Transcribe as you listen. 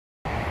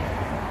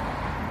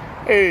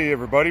Hey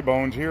everybody,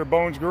 Bonez here,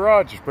 Bonez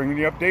Garage, just bringing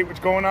you the update what's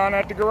going on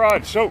at the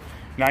garage. So,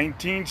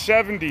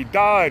 1970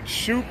 Dodge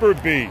Super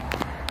B.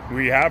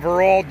 We have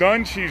her all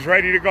done, she's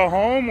ready to go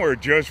home. We're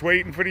just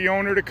waiting for the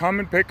owner to come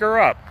and pick her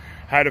up.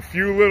 Had a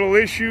few little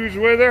issues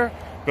with her.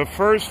 The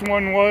first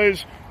one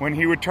was when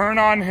he would turn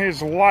on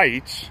his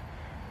lights,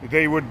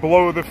 they would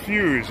blow the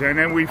fuse. And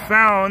then we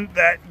found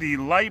that the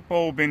light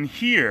bulb in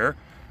here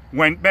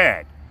went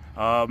bad.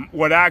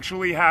 What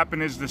actually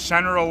happened is the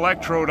center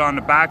electrode on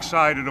the back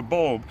side of the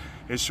bulb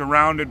is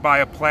surrounded by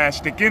a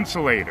plastic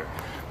insulator.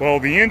 Well,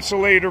 the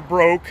insulator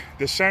broke,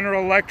 the center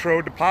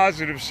electrode, the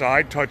positive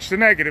side, touched the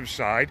negative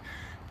side,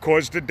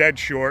 caused a dead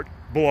short,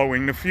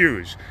 blowing the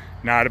fuse.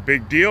 Not a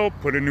big deal,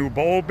 put a new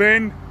bulb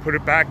in, put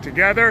it back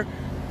together,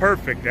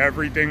 perfect,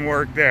 everything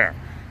worked there.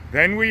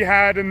 Then we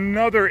had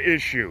another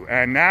issue,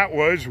 and that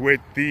was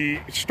with the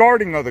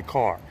starting of the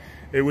car.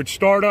 It would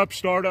start up,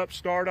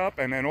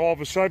 and then all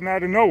of a sudden,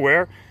 out of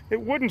nowhere,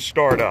 it wouldn't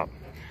start up.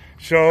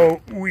 So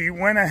we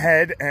went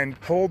ahead and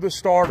pulled the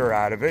starter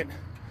out of it.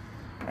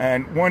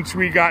 And once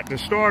we got the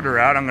starter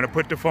out, I'm going to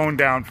put the phone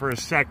down for a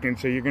second,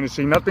 so you're going to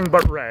see nothing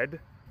but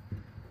red.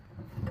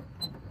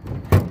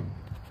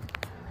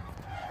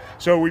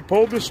 So we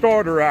pulled the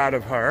starter out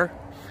of her.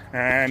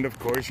 And of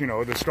course, you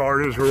know, the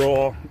starters were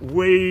all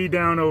way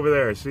down over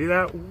there. See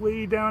that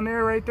way down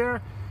there, right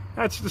there?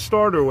 That's the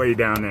starter way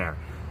down there.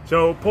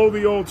 So pulled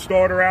the old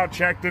starter out,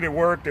 checked it, it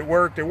worked,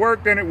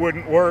 then it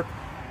wouldn't work.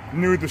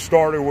 Knew the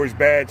starter was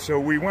bad, so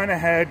we went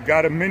ahead,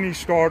 got a mini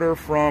starter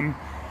from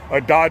a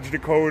Dodge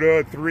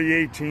Dakota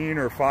 318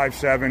 or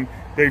 57.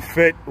 They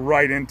fit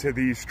right into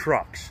these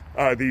trucks,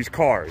 these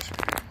cars.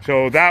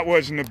 So that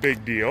wasn't a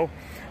big deal.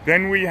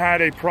 Then we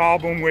had a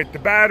problem with the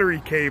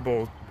battery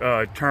cable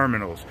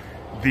terminals.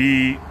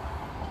 The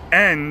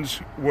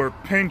ends were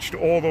pinched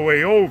all the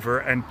way over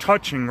and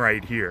touching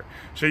right here.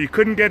 So you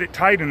couldn't get it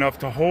tight enough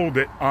to hold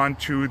it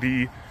onto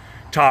the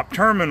top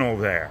terminal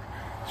there.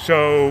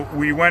 So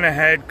we went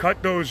ahead,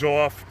 cut those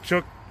off,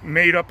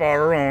 made up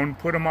our own,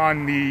 put them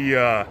on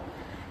the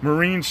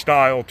marine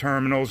style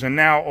terminals, and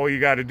now all you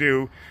got to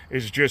do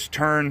is just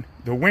turn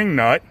the wing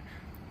nut,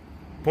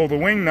 pull the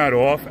wing nut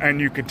off, and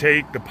you could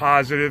take the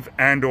positive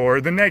and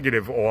or the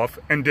negative off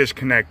and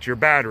disconnect your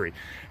battery.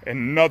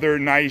 Another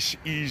nice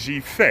easy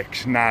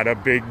fix, not a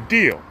big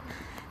deal.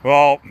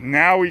 Well,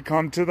 now we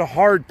come to the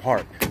hard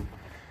part.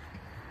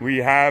 We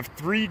have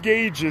 3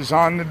 gauges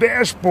on the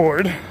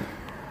dashboard.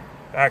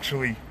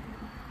 Actually,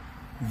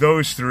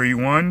 those 3,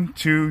 1,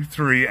 2,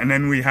 3, and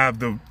then we have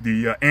the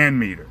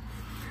ammeter.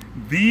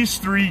 These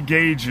 3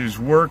 gauges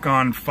work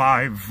on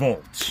 5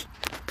 volts.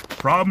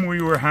 Problem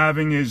we were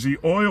having is the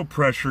oil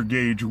pressure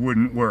gauge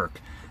wouldn't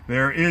work.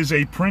 There is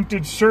a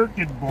printed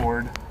circuit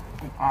board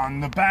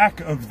on the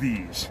back of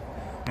these,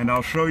 and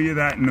I'll show you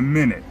that in a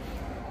minute.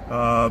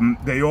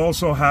 They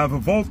also have a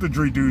voltage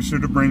reducer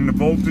to bring the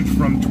voltage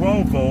from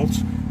 12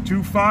 volts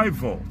to 5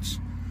 volts.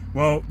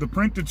 Well, the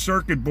printed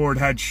circuit board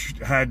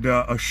had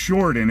a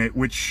short in it,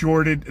 which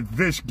shorted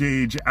this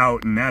gauge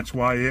out, and that's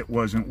why it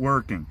wasn't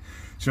working.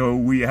 So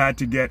we had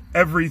to get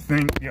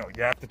everything, you know,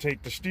 you have to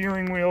take the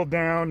steering wheel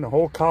down, the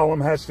whole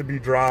column has to be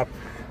dropped,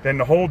 then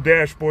the whole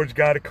dashboard's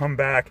got to come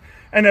back,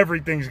 and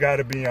everything's got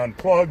to be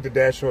unplugged. The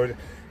dashboard,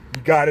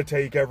 you got to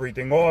take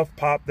everything off,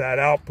 pop that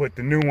out, put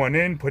the new one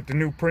in, put the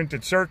new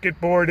printed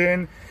circuit board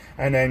in,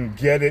 and then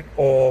get it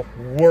all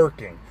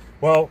working.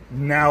 Well,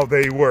 now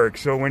they work.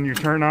 So when you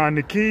turn on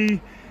the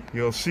key,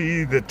 you'll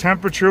see the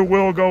temperature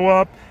will go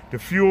up, the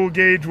fuel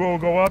gauge will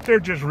go up.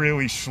 They're just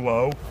really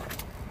slow.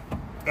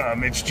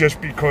 It's just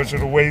because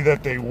of the way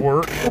that they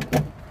work.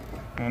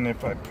 And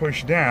if I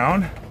push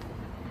down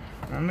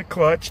on the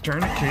clutch, turn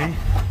the key,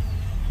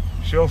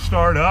 she'll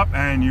start up,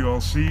 and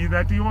you'll see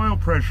that the oil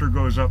pressure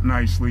goes up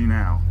nicely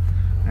now.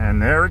 And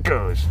there it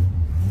goes.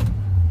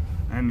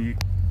 And the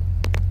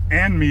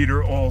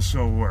ammeter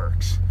also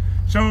works.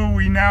 So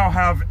we now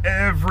have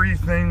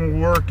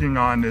everything working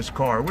on this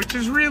car, which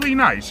is really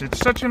nice. It's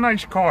such a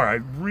nice car.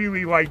 I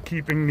really like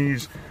keeping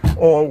these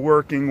all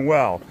working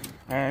well.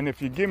 And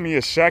if you give me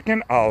a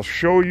second, I'll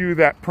show you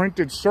that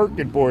printed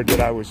circuit board that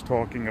I was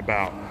talking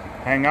about.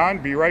 Hang on,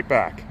 be right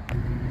back.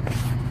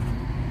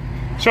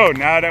 So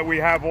now that we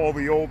have all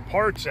the old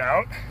parts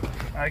out,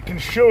 I can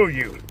show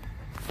you.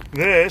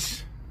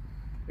 This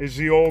is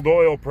the old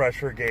oil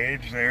pressure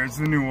gauge. There's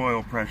the new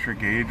oil pressure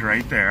gauge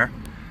right there.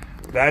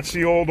 That's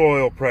the old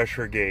oil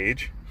pressure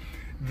gauge.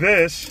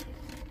 This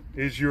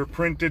is your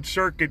printed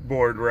circuit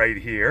board right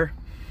here.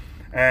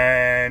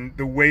 And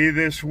the way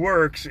this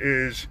works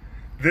is,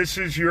 this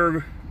is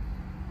your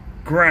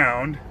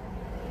ground.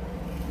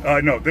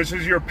 This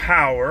is your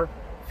power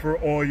for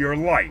all your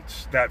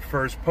lights, that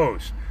first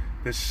post.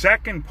 The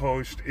second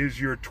post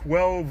is your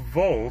 12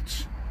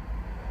 volts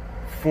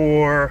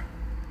for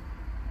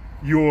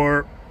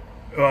your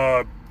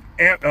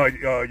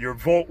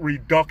volt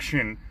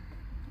reduction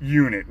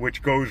unit,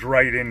 which goes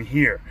right in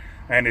here,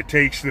 and it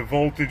takes the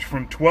voltage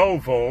from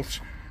 12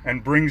 volts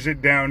and brings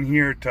it down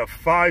here to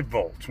 5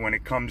 volts when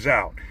it comes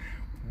out.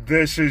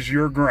 This is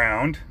your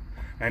ground,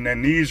 And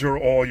then these are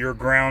all your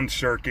ground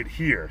circuit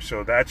here.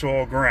 So that's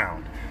all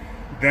ground.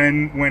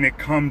 Then when it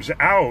comes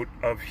out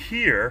of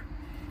here,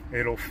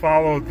 it'll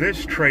follow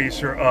this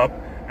tracer up,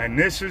 and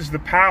this is the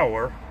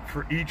power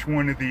for each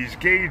one of these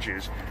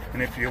gauges.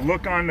 And if you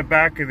look on the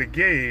back of the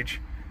gauge,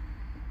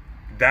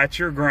 that's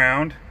your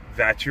ground,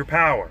 that's your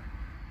power.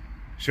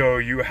 So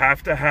you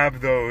have to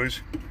have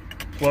those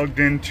plugged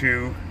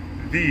into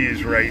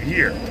these right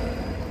here,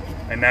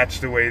 and that's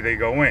the way they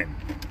go in.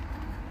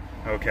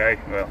 Okay,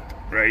 well,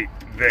 right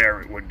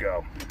there it would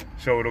go.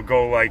 So it'll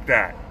go like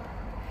that.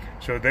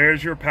 So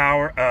there's your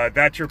power,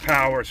 that's your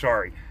power,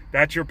 sorry.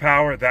 That's your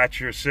power, that's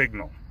your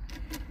signal.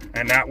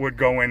 And that would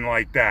go in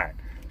like that.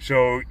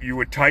 So you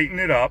would tighten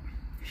it up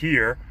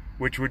here,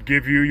 which would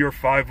give you your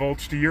 5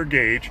 volts to your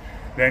gauge.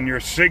 Then your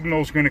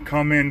signal's going to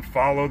come in,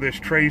 follow this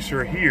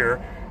tracer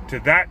here to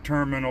that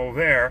terminal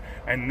there,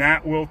 and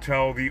that will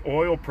tell the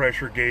oil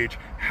pressure gauge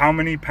how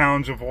many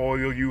pounds of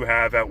oil you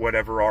have at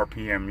whatever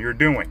RPM you're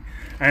doing.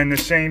 And the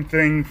same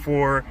thing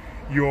for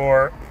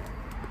your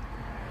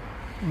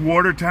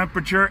water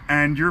temperature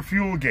and your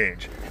fuel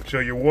gauge. So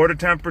your water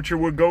temperature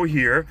would go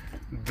here.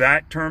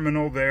 That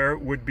terminal there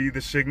would be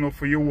the signal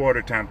for your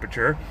water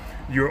temperature.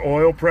 Your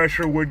oil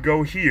pressure would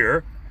go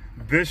here.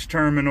 This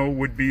terminal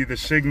would be the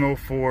signal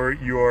for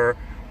your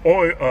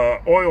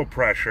oil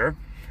pressure.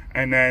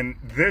 And then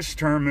this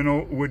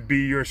terminal would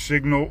be your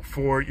signal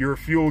for your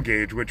fuel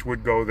gauge, which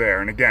would go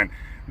there. And again,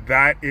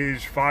 that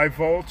is 5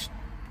 volts,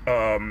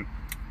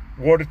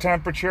 water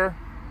temperature,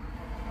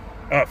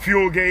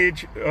 fuel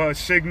gauge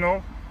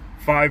signal,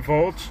 5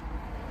 volts,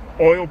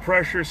 oil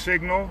pressure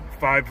signal,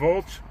 5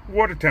 volts,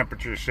 water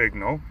temperature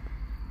signal,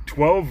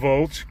 12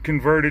 volts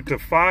converted to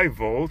 5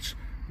 volts,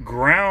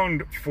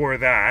 ground for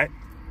that,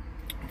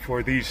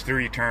 for these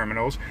 3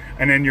 terminals,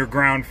 and then your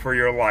ground for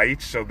your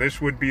lights. So this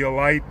would be a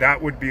light,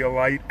 that would be a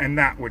light, and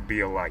that would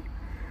be a light.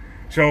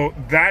 So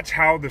that's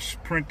how the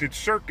printed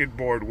circuit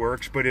board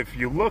works. But if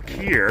you look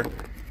here,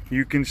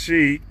 you can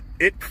see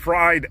it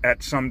fried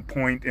at some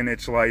point in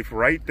its life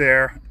right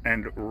there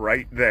and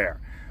right there.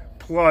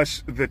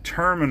 Plus the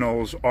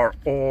terminals are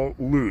all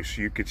loose.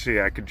 You could see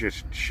I could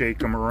just shake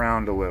them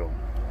around a little.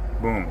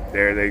 Boom,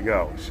 there they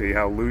go. See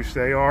how loose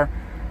they are?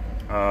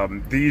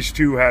 These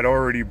two had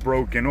already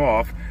broken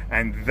off,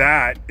 and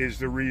that is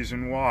the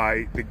reason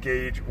why the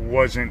gauge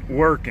wasn't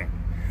working.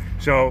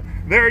 So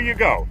there you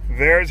go.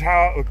 There's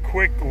how a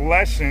quick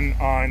lesson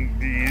on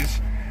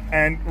these.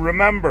 And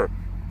remember,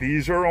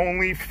 these are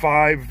only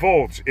 5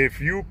 volts.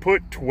 If you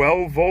put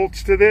 12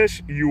 volts to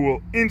this, you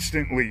will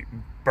instantly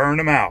burn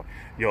them out.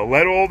 You'll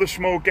let all the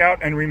smoke out,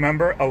 and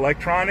remember,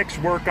 electronics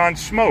work on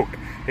smoke.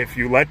 If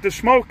you let the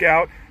smoke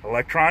out,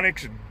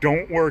 electronics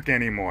don't work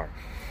anymore.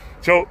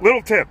 So,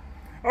 little tip.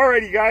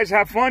 Alrighty guys,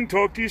 have fun.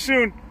 Talk to you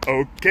soon.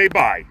 Okay,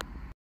 bye.